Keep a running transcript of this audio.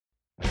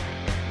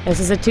This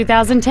is a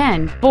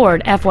 2010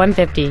 Ford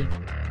F-150.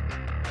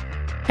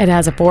 It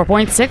has a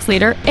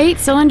 4.6-liter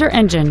 8-cylinder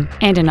engine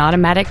and an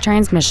automatic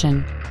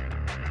transmission.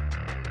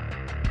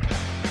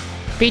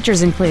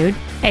 Features include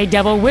a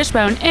double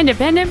wishbone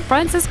independent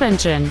front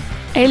suspension,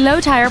 a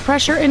low tire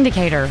pressure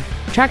indicator,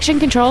 traction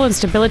control and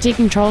stability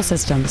control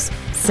systems,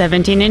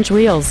 17-inch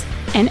wheels,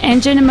 an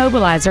engine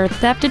immobilizer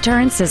theft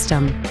deterrent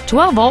system,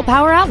 12-volt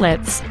power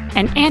outlets,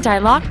 an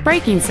anti-lock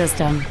braking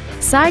system,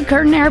 side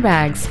curtain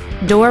airbags,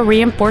 door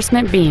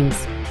reinforcement beams,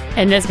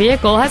 and this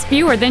vehicle has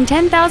fewer than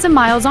 10,000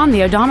 miles on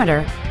the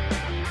odometer.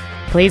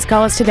 Please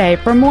call us today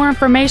for more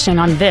information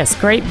on this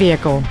great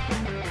vehicle.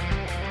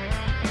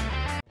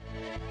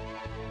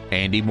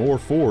 Andy Mohr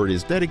Ford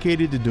is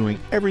dedicated to doing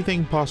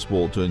everything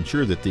possible to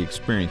ensure that the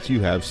experience you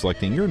have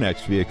selecting your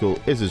next vehicle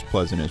is as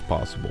pleasant as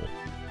possible.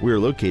 We are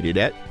located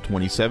at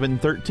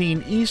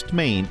 2713 East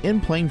Main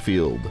in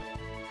Plainfield.